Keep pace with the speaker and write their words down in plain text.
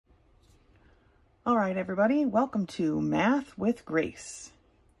All right, everybody, welcome to Math with Grace.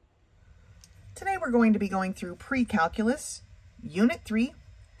 Today we're going to be going through Pre-Calculus, Unit 3,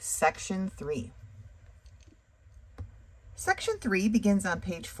 Section 3. Section 3 begins on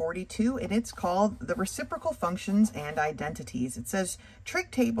page 42, and it's called The Reciprocal Functions and Identities. It says,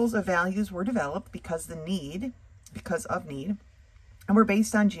 trig tables of values were developed because of need, and were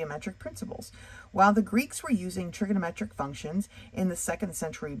based on geometric principles. While the Greeks were using trigonometric functions in the 2nd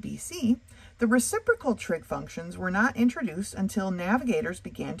century BC, the reciprocal trig functions were not introduced until navigators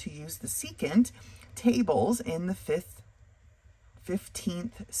began to use the secant tables in the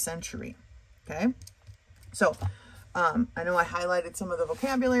 15th century. Okay, so I know I highlighted some of the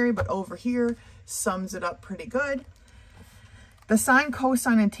vocabulary, but over here sums it up pretty good. The sine,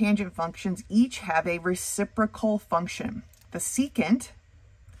 cosine, and tangent functions each have a reciprocal function. The secant,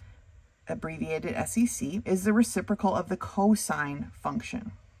 abbreviated SEC, is the reciprocal of the cosine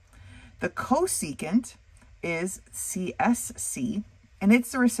function. The cosecant is CSC, and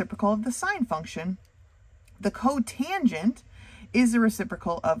it's the reciprocal of the sine function. The cotangent is the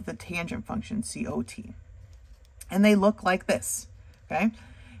reciprocal of the tangent function, COT. And they look like this, okay?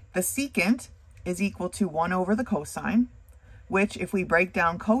 The secant is equal to 1 over the cosine, which if we break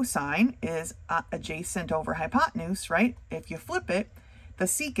down cosine is adjacent over hypotenuse, right? If you flip it, the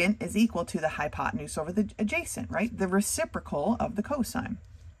secant is equal to the hypotenuse over the adjacent, right? The reciprocal of the cosine.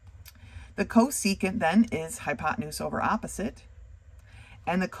 The cosecant then is hypotenuse over opposite,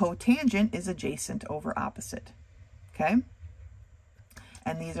 and the cotangent is adjacent over opposite, okay?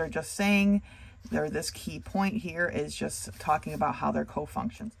 And these are just saying, this key point here is just talking about how they're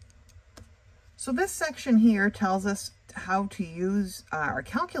cofunctions. So this section here tells us how to use our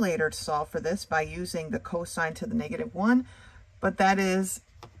calculator to solve for this by using the cosine to the -1, but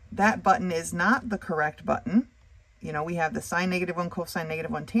that button is not the correct button. You know, we have the sine -1, cosine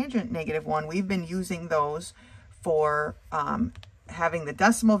 -1, tangent -1. We've been using those for having the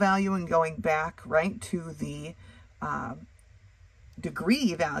decimal value and going back, right, to the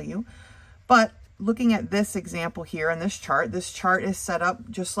degree value. But looking at this example here in this chart is set up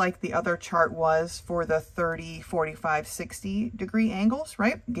just like the other chart was for the 30, 45, 60 degree angles,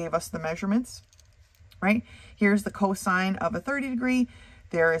 right? Gave us the measurements, right? Here's the cosine of a 30 degree.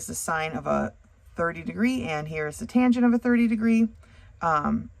 There is the sine of a 30 degree, and here's the tangent of a 30 degree,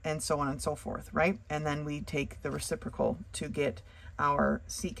 and so on and so forth, right? And then we take the reciprocal to get our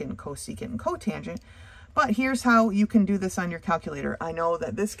secant, cosecant, and cotangent. But here's how you can do this on your calculator. I know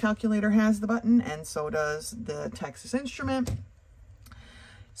that this calculator has the button, and so does the Texas Instrument.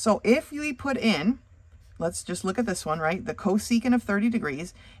 So if we put in, let's just look at this one, right? The cosecant of 30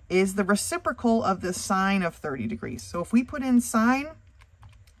 degrees is the reciprocal of the sine of 30 degrees. So if we put in sine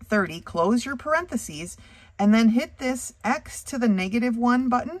 30, close your parentheses, and then hit this x to the -1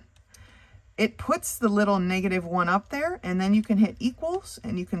 button, it puts the little -1 up there, and then you can hit equals,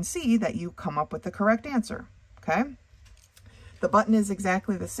 and you can see that you come up with the correct answer, okay? The button is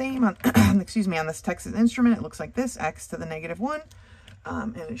exactly the same on, excuse me, on this Texas Instrument. It looks like this, x to the -1,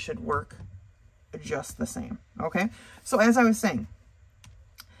 and it should work just the same, okay? So as I was saying,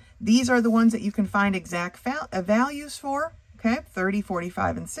 these are the ones that you can find exact values for, okay? 30,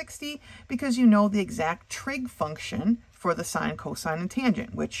 45, and 60, because you know the exact trig function for the sine, cosine, and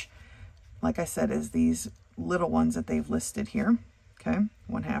tangent, which, like I said, is these little ones that they've listed here, okay?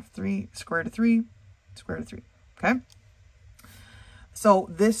 1/2, 3, square root of 3, square root of 3, okay? So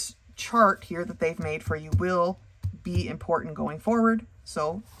this chart here that they've made for you will be important going forward.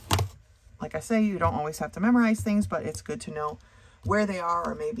 So, like I say, you don't always have to memorize things, but it's good to know where they are,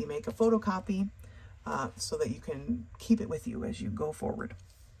 or maybe make a photocopy so that you can keep it with you as you go forward.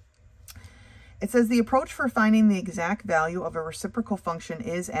 It says the approach for finding the exact value of a reciprocal function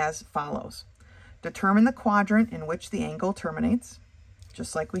is as follows. Determine the quadrant in which the angle terminates,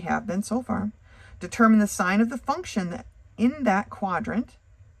 just like we have been so far. Determine the sign of the function in that quadrant.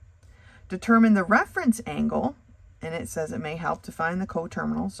 Determine the reference angle, and it says it may help to find the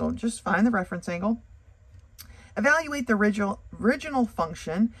coterminal, so just find the reference angle. Evaluate the original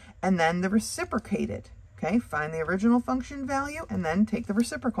function and then the reciprocated, okay? Find the original function value and then take the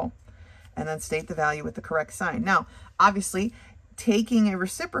reciprocal, and then state the value with the correct sign. Now, obviously, taking a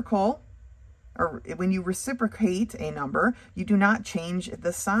reciprocal, or when you reciprocate a number, you do not change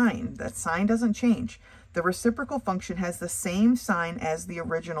the sign. That sign doesn't change. The reciprocal function has the same sign as the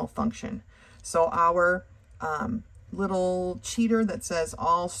original function. So our little cheater that says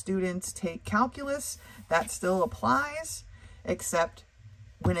all students take calculus, that still applies, except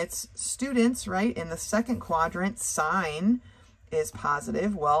when it's students, right, in the second quadrant, sign is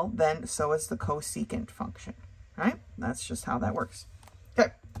positive, well, then so is the cosecant function, right? That's just how that works.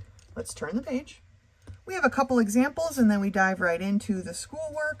 Okay, let's turn the page. We have a couple examples and then we dive right into the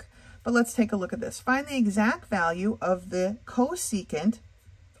schoolwork, but let's take a look at this. Find the exact value of the cosecant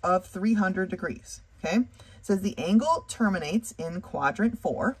of 300 degrees, okay? It says the angle terminates in quadrant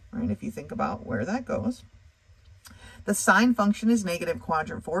 4, right, if you think about where that goes. The sine function is negative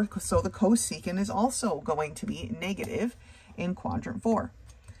quadrant 4, so the cosecant is also going to be negative in quadrant 4.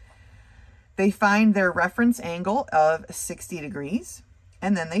 They find their reference angle of 60 degrees,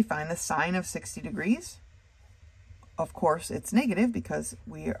 and then they find the sine of 60 degrees. Of course, it's negative because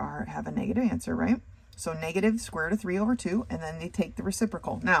we have a negative answer, right? So negative square root of 3 over 2, and then they take the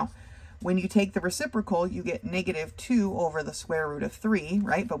reciprocal. Now, when you take the reciprocal, you get negative 2 over the square root of 3,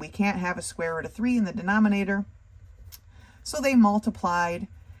 right? But we can't have a square root of 3 in the denominator. So they multiplied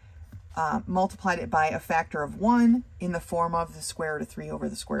it by a factor of 1 in the form of the square root of 3 over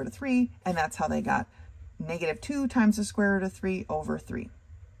the square root of 3, and that's how they got negative 2 times the square root of 3 over 3.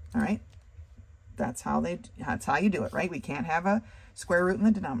 All right? That's how you do it, right? We can't have a square root in the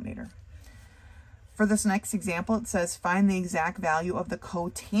denominator. For this next example, it says find the exact value of the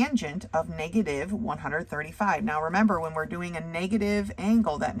cotangent of negative 135. Now remember, when we're doing a negative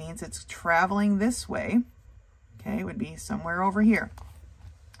angle, that means it's traveling this way. Okay, it would be somewhere over here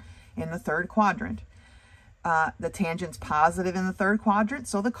in the third quadrant. The tangent's positive in the third quadrant,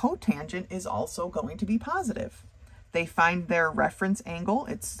 so the cotangent is also going to be positive. They find their reference angle.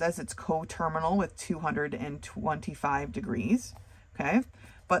 It says it's coterminal with 225 degrees, okay?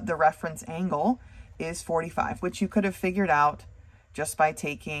 But the reference angle is 45, which you could have figured out just by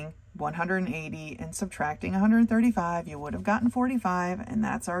taking 180 and subtracting 135. You would have gotten 45, and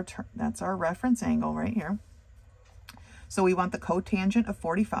that's our reference angle right here. So we want the cotangent of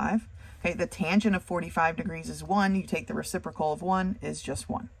 45. Okay, the tangent of 45 degrees is 1. You take the reciprocal of 1 is just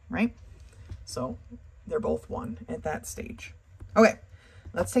 1, right? So they're both 1 at that stage. Okay,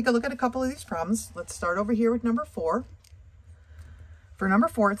 let's take a look at a couple of these problems. Let's start over here with number 4. For number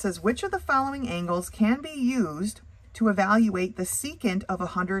 4, it says, which of the following angles can be used to evaluate the secant of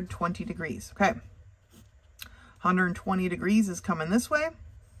 120 degrees? Okay, 120 degrees is coming this way,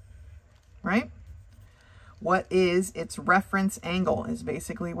 right? What is its reference angle is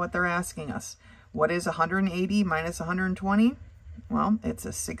basically what they're asking us. What is 180 minus 120? Well, it's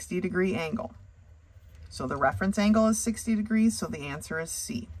a 60 degree angle. So the reference angle is 60 degrees, so the answer is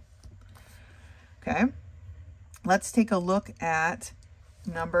C. Okay, let's take a look at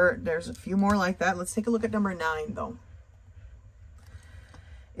there's a few more like that. Let's take a look at number 9 though.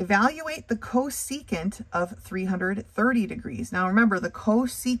 Evaluate the cosecant of 330 degrees. Now remember, the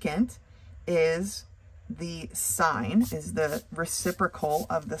cosecant is the sine, is the reciprocal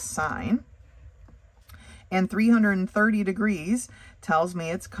of the sine. And 330 degrees tells me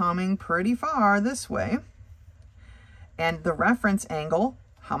it's coming pretty far this way. And the reference angle,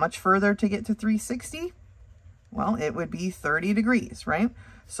 how much further to get to 360? Well, it would be 30 degrees, right?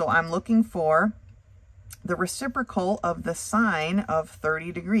 So I'm looking for the reciprocal of the sine of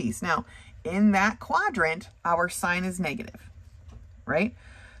 30 degrees. Now, in that quadrant, our sine is negative, right?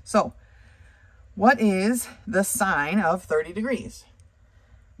 So what is the sine of 30 degrees?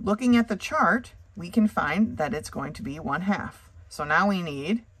 Looking at the chart, we can find that it's going to be 1/2. So now we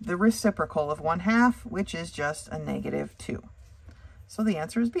need the reciprocal of 1/2, which is just a -2. So the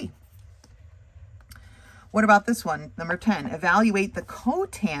answer is B. What about this one, number 10? Evaluate the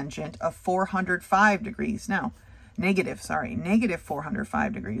cotangent of 405 degrees. Now, negative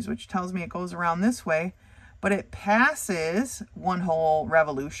 405 degrees, which tells me it goes around this way, but it passes one whole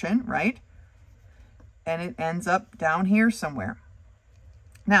revolution, right? And it ends up down here somewhere.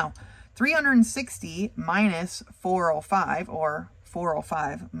 Now, 360 minus 405, or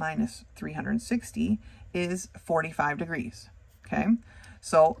 405 minus 360, is 45 degrees, okay?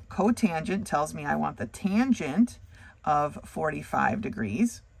 So cotangent tells me I want the tangent of 45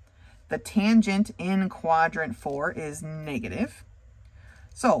 degrees. The tangent in quadrant 4 is negative.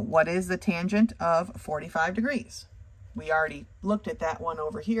 So what is the tangent of 45 degrees? We already looked at that one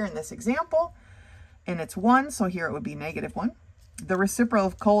over here in this example, and it's 1, so here it would be -1. The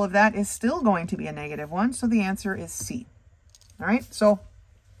reciprocal of that is still going to be a -1, so the answer is C. All right, so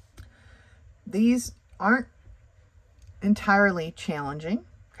these aren't entirely challenging,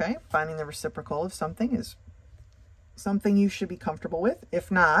 okay? Finding the reciprocal of something is something you should be comfortable with. If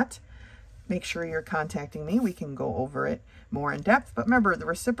not, make sure you're contacting me. We can go over it more in depth. But remember, the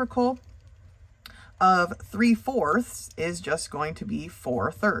reciprocal of 3/4 is just going to be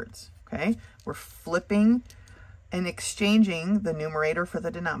 4/3, okay? We're flipping and exchanging the numerator for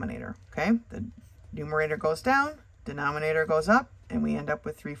the denominator, okay? The numerator goes down, denominator goes up, and we end up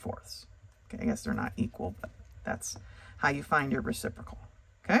with 3/4. Okay, I guess they're not equal, but that's how you find your reciprocal,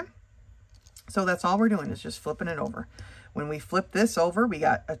 okay? So that's all we're doing is just flipping it over. When we flip this over, we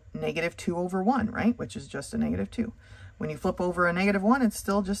got a -2 over 1, right? Which is just a -2. When you flip over a -1, it's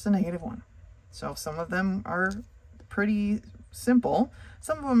still just a -1. So some of them are pretty simple.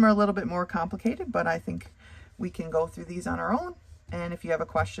 Some of them are a little bit more complicated, but I think we can go through these on our own. And if you have a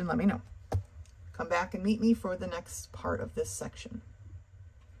question, let me know. Come back and meet me for the next part of this section.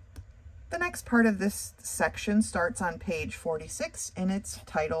 The next part of this section starts on page 46, and it's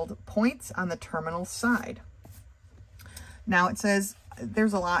titled Points on the Terminal Side. Now it says,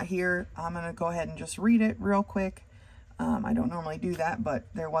 there's a lot here. I'm going to go ahead and just read it real quick. I don't normally do that, but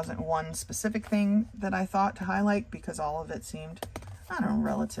there wasn't one specific thing that I thought to highlight because all of it seemed, I don't know,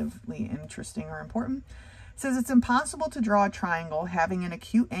 relatively interesting or important. It says it's impossible to draw a triangle having an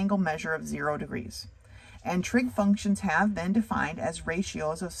acute angle measure of 0 degrees. And trig functions have been defined as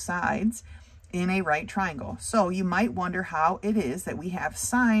ratios of sides in a right triangle. So you might wonder how it is that we have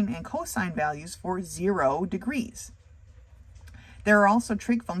sine and cosine values for 0 degrees. There are also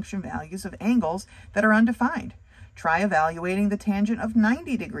trig function values of angles that are undefined. Try evaluating the tangent of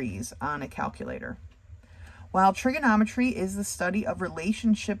 90 degrees on a calculator. While trigonometry is the study of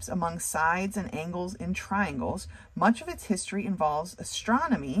relationships among sides and angles in triangles, much of its history involves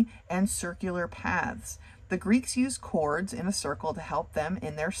astronomy and circular paths. The Greeks used chords in a circle to help them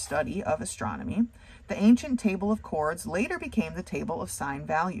in their study of astronomy. The ancient table of chords later became the table of sine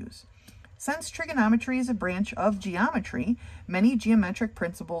values. Since trigonometry is a branch of geometry, many geometric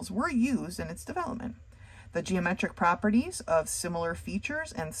principles were used in its development. The geometric properties of similar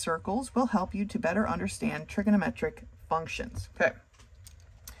features and circles will help you to better understand trigonometric functions. Okay.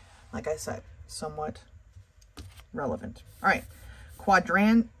 Like I said, somewhat relevant. All right.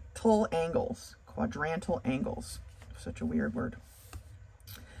 Quadrantal angles. Quadrantal angles. Such a weird word.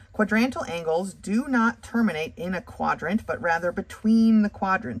 Quadrantal angles do not terminate in a quadrant, but rather between the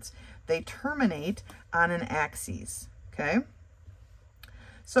quadrants. They terminate on an axis. Okay.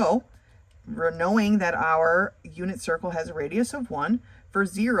 So, we're knowing that our unit circle has a radius of 1. For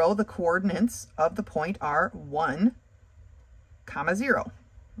 0, the coordinates of the point are 1, 0,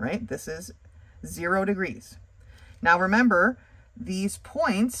 right? This is 0 degrees. Now remember, these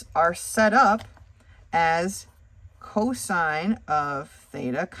points are set up as cosine of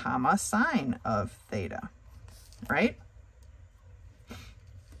theta, sine of theta, right?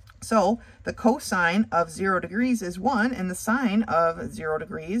 So the cosine of 0 degrees is 1, and the sine of 0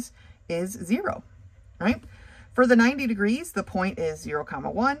 degrees is 0, right? For the 90 degrees, the point is 0,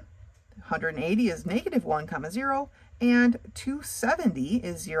 1, 180 is -1, 0, and 270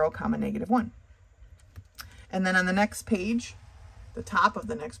 is 0, -1. And then on the next page, the top of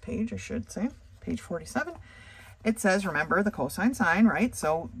the next page, I should say, page 47, it says, remember the cosine sine, right?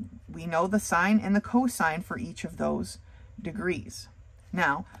 So we know the sine and the cosine for each of those degrees.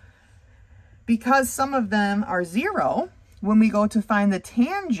 Now, because some of them are 0, when we go to find the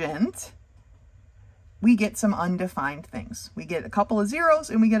tangent, we get some undefined things. We get a couple of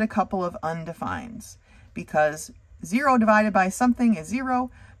zeros and we get a couple of undefineds, because 0 divided by something is 0,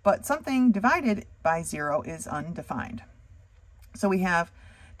 but something divided by 0 is undefined. So we have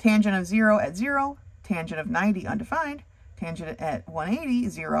tangent of 0 at 0, tangent of 90 undefined, tangent at 180,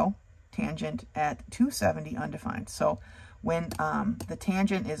 0, tangent at 270 undefined. So when the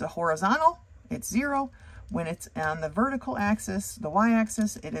tangent is a horizontal, it's 0. When it's on the vertical axis, the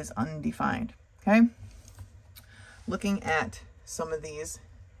y-axis, it is undefined, okay? Looking at some of these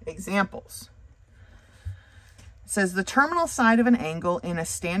examples. It says the terminal side of an angle in a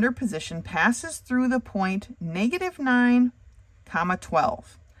standard position passes through the point -9,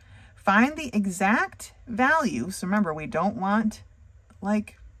 12. Find the exact value. So remember, we don't want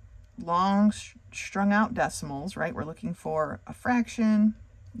like long strung out decimals, right? We're looking for a fraction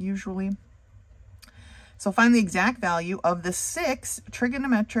usually. So find the exact value of the 6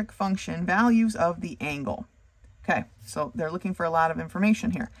 trigonometric function values of the angle. Okay, so they're looking for a lot of information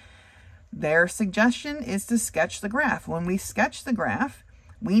here. Their suggestion is to sketch the graph. When we sketch the graph,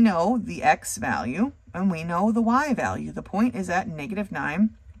 we know the x value and we know the y value. The point is at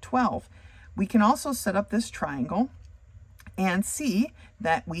 -9, 12. We can also set up this triangle and see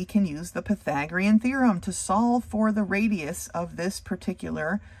that we can use the Pythagorean theorem to solve for the radius of this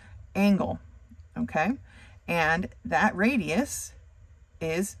particular angle, okay? And that radius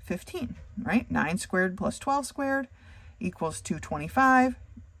is 15, right? 9 squared plus 12 squared equals 225.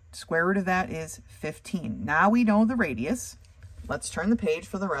 Square root of that is 15. Now we know the radius. Let's turn the page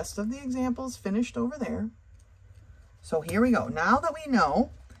for the rest of the examples finished over there. So here we go. Now that we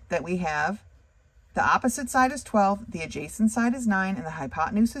know that we have the opposite side is 12, the adjacent side is 9, and the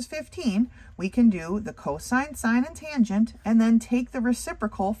hypotenuse is 15, we can do the cosine, sine, and tangent, and then take the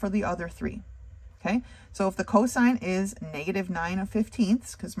reciprocal for the other 3. Okay, so if the cosine is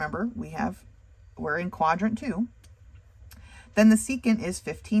 -9/15, because remember, we're in quadrant 2, then the secant is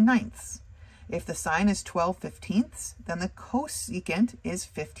 15/9. If the sine is 12/15, then the cosecant is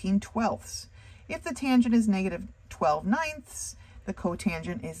 15/12. If the tangent is -12/9, the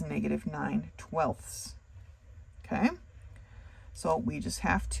cotangent is -9/12. Okay, so we just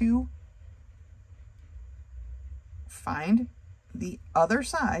have to find the other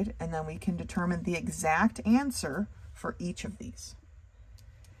side, and then we can determine the exact answer for each of these.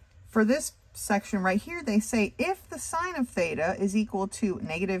 For this section right here, they say if the sine of theta is equal to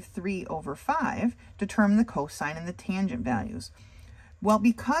 -3/5, determine the cosine and the tangent values. Well,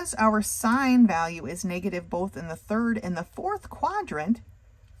 because our sine value is negative both in the third and the fourth quadrant,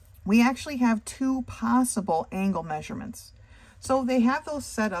 we actually have 2 possible angle measurements. So they have those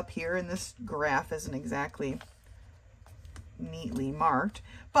set up here, and this graph isn't exactly neatly marked,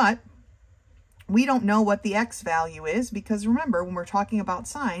 but we don't know what the x value is, because remember, when we're talking about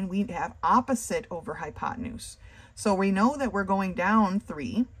sine, we have opposite over hypotenuse. So we know that we're going down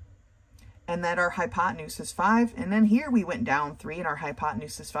 3 and that our hypotenuse is 5, and then here we went down 3 and our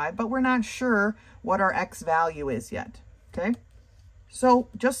hypotenuse is 5, but we're not sure what our x value is yet. Okay, so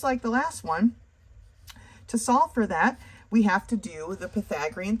just like the last one, to solve for that, we have to do the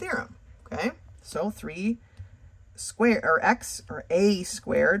Pythagorean theorem. Okay, so 3 squared, or x, or a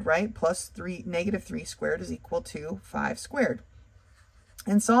squared, right, plus -3 squared is equal to 5 squared.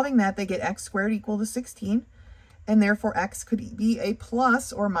 And solving that, they get x squared equal to 16, and therefore x could be a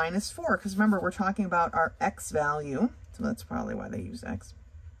plus or -4, because remember, we're talking about our x value, so that's probably why they use x.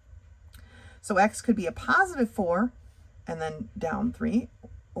 So x could be a +4 and then down 3,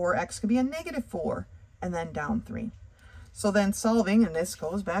 or x could be a -4 and then down 3. So then solving, and this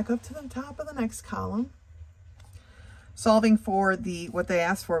goes back up to the top of the next column, solving for what they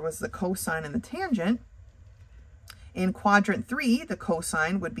asked for was the cosine and the tangent. In quadrant 3, the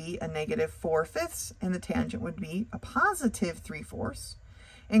cosine would be a -4/5 and the tangent would be a +3/4.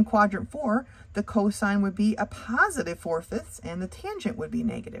 In quadrant 4, the cosine would be a +4/5 and the tangent would be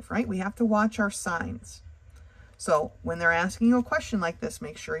negative, right? We have to watch our signs. So when they're asking you a question like this,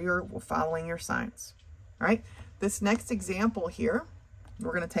 make sure you're following your signs. All right, this next example here,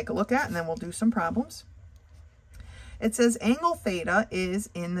 we're going to take a look at, and then we'll do some problems. It says angle theta is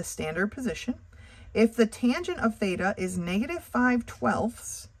in the standard position if the tangent of theta is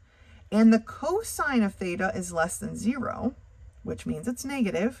 -5/12 and the cosine of theta is less than 0, which means it's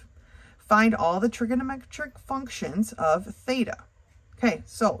negative. Find all the trigonometric functions of theta. Okay,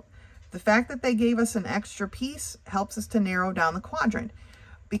 so the fact that they gave us an extra piece helps us to narrow down the quadrant,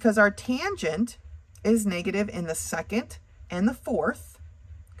 because our tangent is negative in the second and the fourth,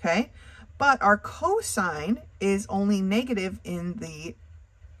 okay? But our cosine is only negative in the,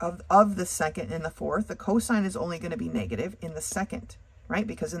 of the second and the fourth. The cosine is only going to be negative in the second, right?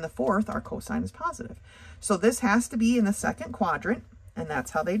 Because in the fourth, our cosine is positive. So this has to be in the second quadrant, and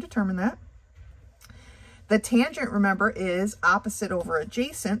that's how they determine that. The tangent, remember, is opposite over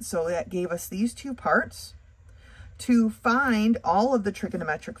adjacent, so that gave us these 2 parts. To find all of the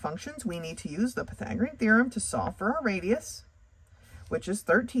trigonometric functions, we need to use the Pythagorean theorem to solve for our radius, which is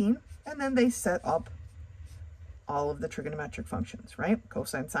 13. And then they set up all of the trigonometric functions, right?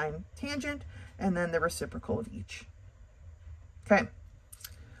 Cosine, sine, tangent, and then the reciprocal of each. Okay.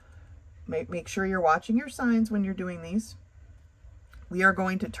 Make sure you're watching your signs when you're doing these. We are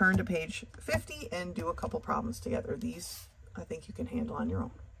going to turn to page 50 and do a couple problems together. These, I think you can handle on your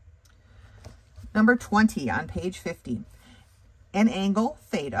own. Number 20 on page 50. An angle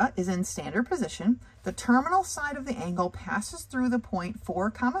theta is in standard position. The terminal side of the angle passes through the point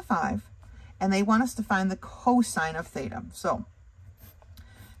 4, 5, and they want us to find the cosine of theta. So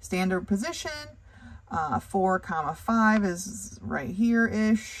standard position, 4, 5 is right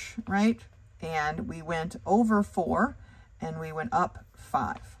here-ish, right? And we went over 4 and we went up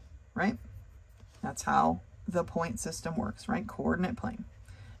 5, right? That's how the point system works, right? Coordinate plane.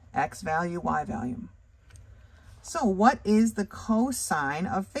 X value, Y value. So what is the cosine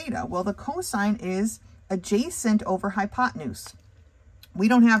of theta? Well, the cosine is adjacent over hypotenuse. We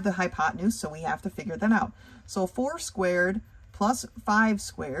don't have the hypotenuse, so we have to figure that out. So 4 squared plus 5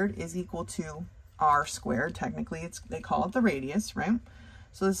 squared is equal to r squared. Technically, they call it the radius, right?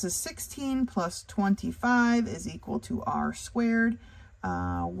 So this is 16 plus 25 is equal to r squared.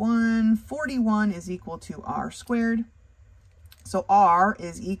 141 is equal to r squared. So r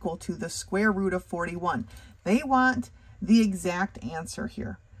is equal to the square root of 41. They want the exact answer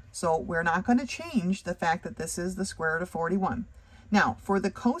here. So we're not going to change the fact that this is the square root of 41. Now, for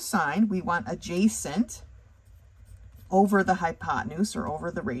the cosine, we want adjacent over the hypotenuse or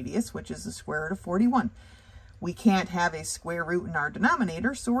over the radius, which is the square root of 41. We can't have a square root in our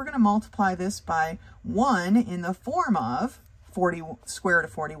denominator, so we're going to multiply this by 1 in the form of square root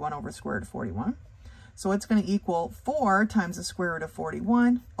of 41 over square root of 41. So it's going to equal 4 times the square root of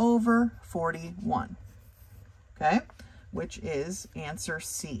 41 over 41, okay, which is answer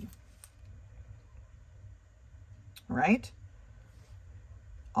C. All right?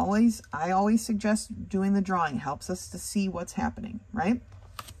 I always suggest doing the drawing. It helps us to see what's happening, right?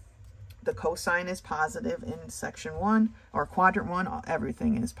 The cosine is positive in section 1 or quadrant 1.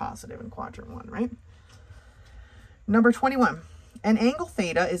 Everything is positive in quadrant 1, right? Number 21. An angle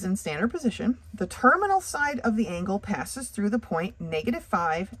theta is in standard position. The terminal side of the angle passes through the point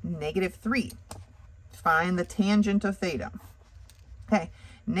 -5, -3. Find the tangent of theta. Okay,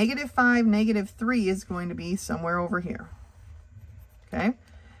 -5, -3 is going to be somewhere over here. Okay,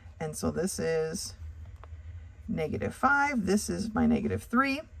 and so this is -5. This is my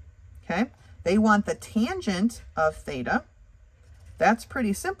 -3. Okay, they want the tangent of theta. That's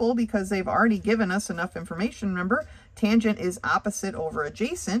pretty simple because they've already given us enough information. Remember, tangent is opposite over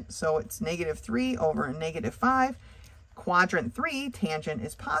adjacent, so it's -3 over -5. Quadrant 3, tangent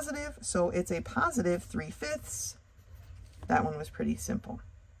is positive, so it's a positive 3/5. That one was pretty simple.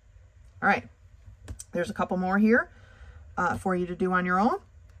 All right, there's a couple more here for you to do on your own.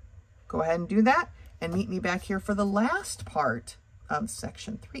 Go ahead and do that, and meet me back here for the last part of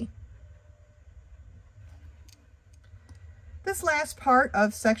section 3. This last part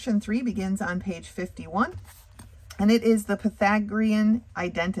of section 3 begins on page 51, and it is the Pythagorean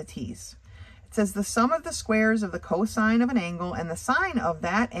identities. It says the sum of the squares of the cosine of an angle and the sine of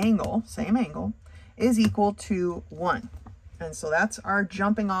that angle, same angle, is equal to 1. And so that's our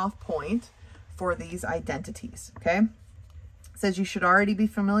jumping off point for these identities, okay? It says you should already be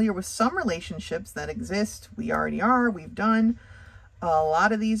familiar with some relationships that exist. We already are. We've done a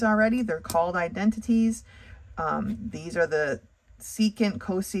lot of these already. They're called identities. These are the secant,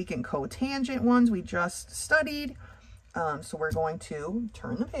 cosecant, cotangent ones we just studied. So we're going to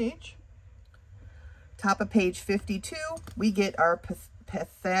turn the page. Top of page 52, we get our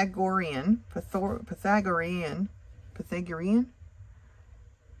Pythagorean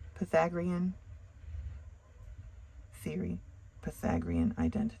theory, Pythagorean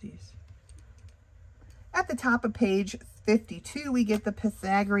identities. At the top of page 52, we get the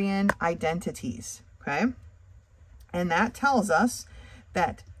Pythagorean identities, okay? And that tells us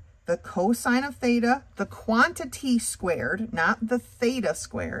that the cosine of theta, the quantity squared, not the theta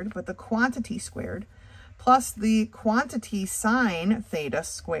squared, but the quantity squared, plus the quantity sine theta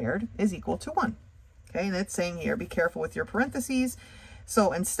squared is equal to 1. Okay, and it's saying here, be careful with your parentheses.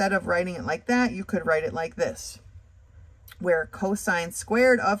 So instead of writing it like that, you could write it like this, where cosine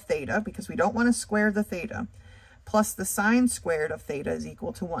squared of theta, because we don't want to square the theta, plus the sine squared of theta is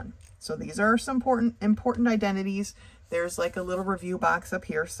equal to 1. So these are some important identities. There's like a little review box up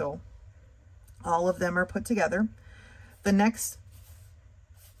here, so all of them are put together. The next,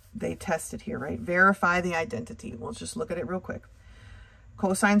 they tested here, right? Verify the identity. We'll just look at it real quick.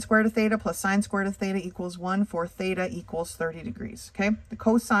 Cosine squared of theta plus sine squared of theta equals 1 for theta equals 30 degrees, okay? The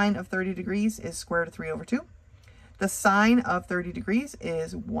cosine of 30 degrees is square root of 3 over 2. The sine of 30 degrees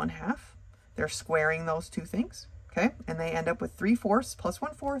is 1/2. They're squaring those two things, okay? And they end up with 3/4 plus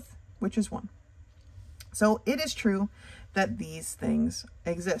 1/4, which is 1. So it is true that these things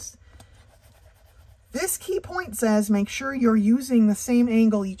exist. This key point says make sure you're using the same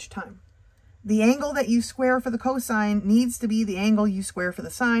angle each time. The angle that you square for the cosine needs to be the angle you square for the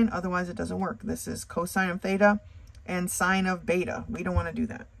sine, otherwise it doesn't work. This is cosine of theta and sine of beta. We don't want to do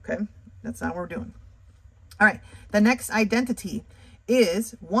that, okay? That's not what we're doing. All right, the next identity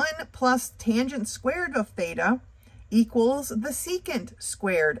is 1 plus tangent squared of theta equals the secant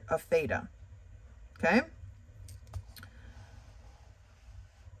squared of theta, okay?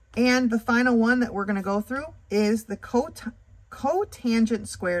 And the final one that we're going to go through is the cotangent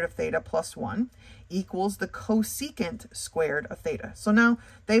squared of theta plus 1 equals the cosecant squared of theta. So now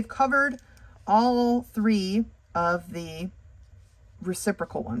they've covered all 3 of the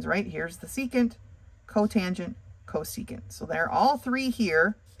reciprocal ones, right? Here's the secant, cotangent, cosecant. So they're all 3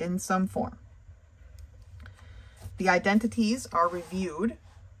 here in some form. The identities are reviewed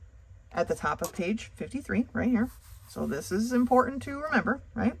at the top of page 53, right here. So this is important to remember,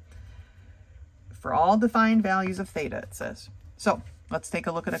 right? For all defined values of theta, it says. So let's take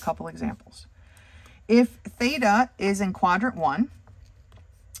a look at a couple examples. If theta is in quadrant 1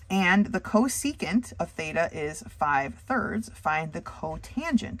 and the cosecant of theta is 5/3, find the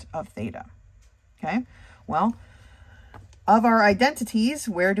cotangent of theta. Okay, well, Of our identities,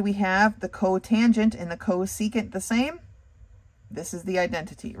 where do we have the cotangent and the cosecant the same? This is the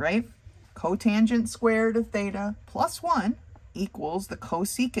identity, right? Cotangent squared of theta plus 1 equals the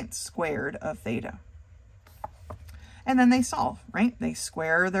cosecant squared of theta. And then they solve, right? They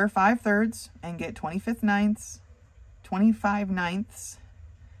square their 5/3 and get 25 ninths.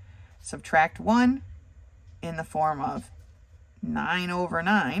 Subtract 1 in the form of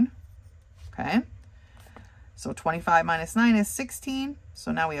 9/9, okay? So 25 minus 9 is 16.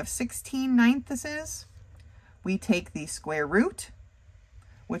 So now we have 16 ninths. We take the square root,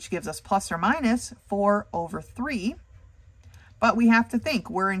 which gives us plus or minus 4/3. But we have to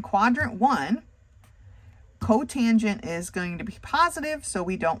think, we're in quadrant 1. Cotangent is going to be positive, so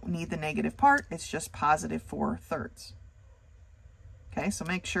we don't need the negative part. It's just positive 4/3. Okay, so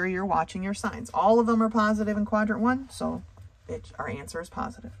make sure you're watching your signs. All of them are positive in quadrant 1, so our answer is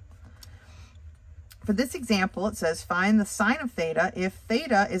positive. For this example, it says find the sine of theta if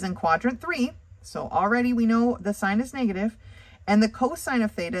theta is in quadrant 3. So already we know the sine is negative, and the cosine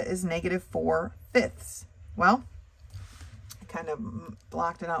of theta is negative 4/5. Well, I kind of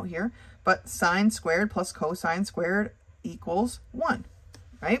blocked it out here, but sine squared plus cosine squared equals 1,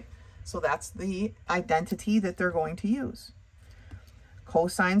 right? So that's the identity that they're going to use.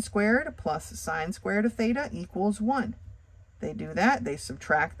 Cosine squared plus sine squared of theta equals 1. They do that. They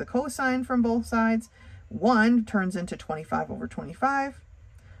subtract the cosine from both sides. 1 turns into 25/25.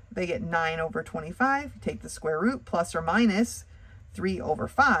 They get 9/25. Take the square root, plus or minus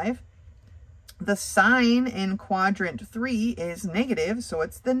 3/5. The sine in quadrant 3 is negative, so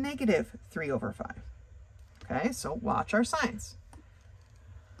it's the negative 3/5. Okay, so watch our signs.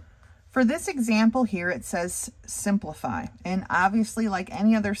 For this example here, it says simplify. And obviously, like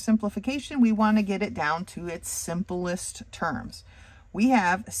any other simplification, we want to get it down to its simplest terms. We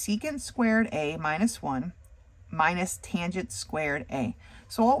have secant squared a minus 1 minus tangent squared a.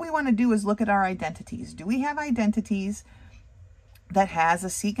 So what we want to do is look at our identities. Do we have identities that has a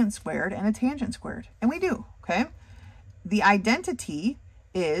secant squared and a tangent squared? And we do, okay? The identity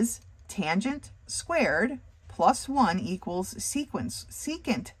is tangent squared plus 1 equals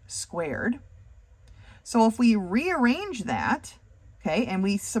secant squared. So if we rearrange that, okay, and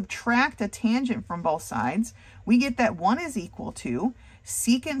we subtract a tangent from both sides, we get that 1 is equal to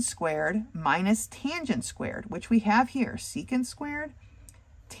secant squared minus tangent squared, which we have here, secant squared,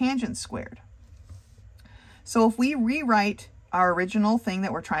 tangent squared. So if we rewrite our original thing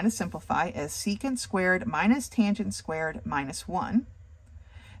that we're trying to simplify as secant squared minus tangent squared minus 1,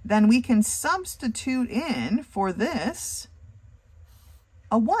 then we can substitute in for this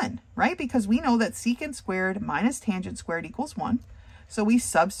a 1, right? Because we know that secant squared minus tangent squared equals 1. So we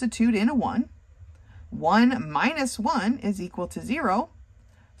substitute in a 1. 1 minus 1 is equal to 0.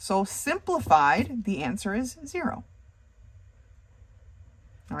 So simplified, the answer is 0.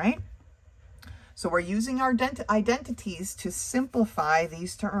 All right? So we're using our identities to simplify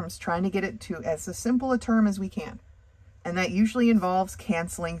these terms, trying to get it to as simple a term as we can. And that usually involves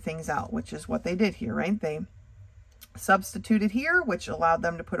canceling things out, which is what they did here, right? They substituted here, which allowed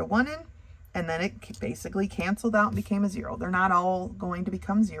them to put a 1 in, and then it basically canceled out and became a 0. They're not all going to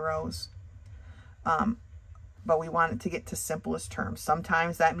become zeros, but we want it to get to simplest terms.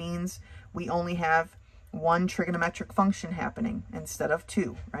 Sometimes that means we only have one trigonometric function happening instead of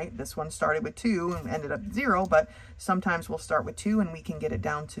 2, right? This one started with 2 and ended up 0, but sometimes we'll start with 2 and we can get it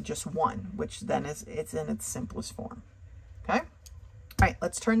down to just 1, which then it's in its simplest form. Okay? All right,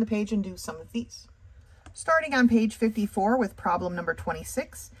 let's turn the page and do some of these. Starting on page 54 with problem number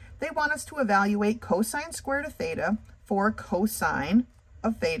 26, they want us to evaluate cosine squared of theta for cosine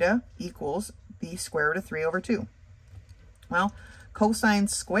of theta equals the square root of 3/2. Well, cosine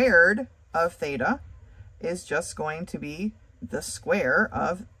squared of theta is just going to be the square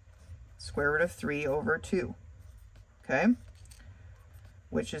of square root of 3/2, okay?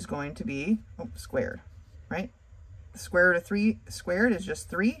 Which is going to be squared, right? The square root of 3 squared is just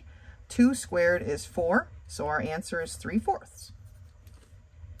 3. 2 squared is 4. So our answer is 3/4.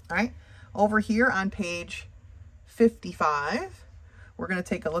 All right. Over here on page 55, we're going to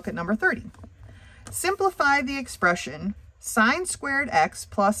take a look at number 30. Simplify the expression sine squared x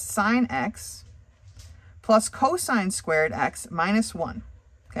plus sine x plus cosine squared x minus 1.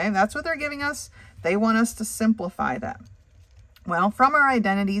 Okay, that's what they're giving us. They want us to simplify that. Well, from our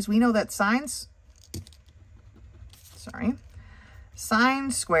identities, we know that sine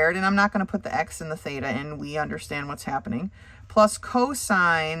squared, and I'm not going to put the x and the theta in, we understand what's happening, plus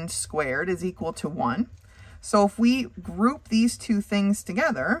cosine squared is equal to 1. So if we group these two things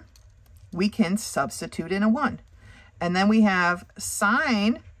together, we can substitute in a 1. And then we have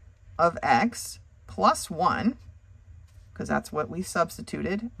sine of x plus 1 because that's what we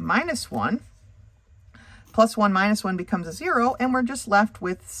substituted, minus 1. Plus 1 minus 1 becomes a 0, and we're just left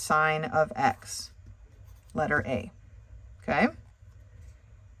with sine of x, letter A. Okay?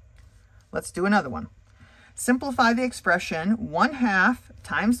 Let's do another one. Simplify the expression 1/2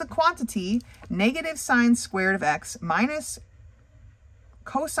 times the quantity negative sine squared of x minus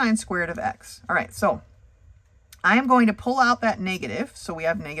cosine squared of x. All right, so I am going to pull out that negative. So we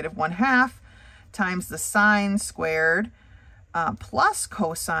have negative 1/2 times the sine squared plus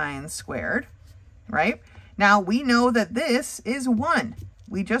cosine squared, right? Now we know that this is 1.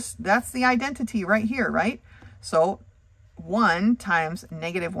 That's the identity right here, right? So 1 times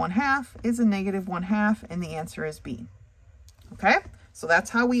negative 1/2 is a negative 1/2, and the answer is B. Okay, so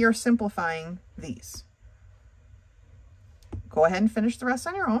that's how we are simplifying these. Go ahead and finish the rest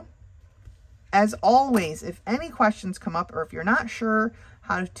on your own. As always, if any questions come up or if you're not sure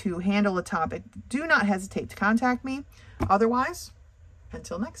how to handle a topic, do not hesitate to contact me. Otherwise,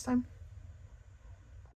 until next time.